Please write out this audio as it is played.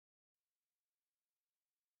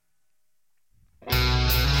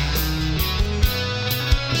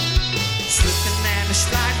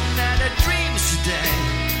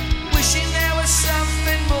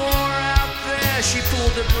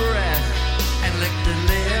the breath and licked her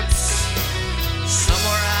lips.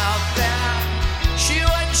 Somewhere out there, she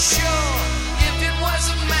wasn't sure if it was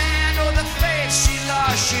a man or the faith she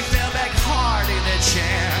lost. She fell back hard in a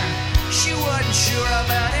chair. She wasn't sure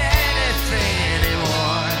about anything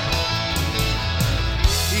anymore.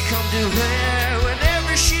 He come to her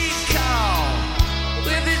whenever she'd call,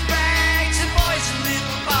 with his bags and boys and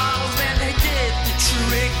little bottles, man, they did the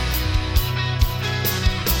trick.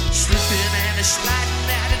 Slipping and sliding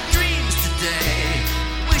out of dreams today,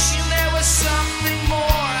 wishing there was something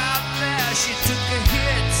more out there. She took a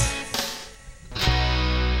hit.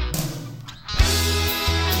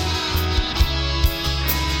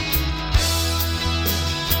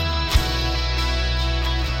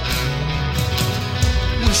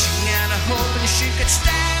 Wishing and hoping she could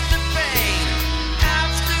stand the pain.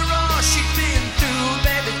 After all she'd been through,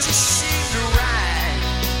 baby, just seemed right.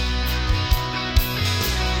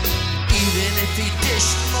 Even if he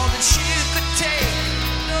dished more than she could take,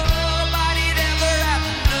 nobody'd ever have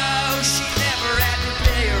to know. She never had to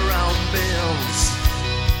pay her own bills.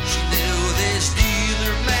 She knew this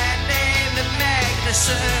dealer man named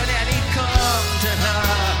Magnuson, and he'd come to her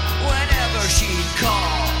whenever she'd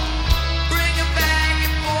call. Bring him back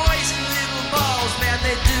and boys and little balls, man,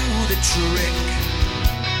 they do the trick.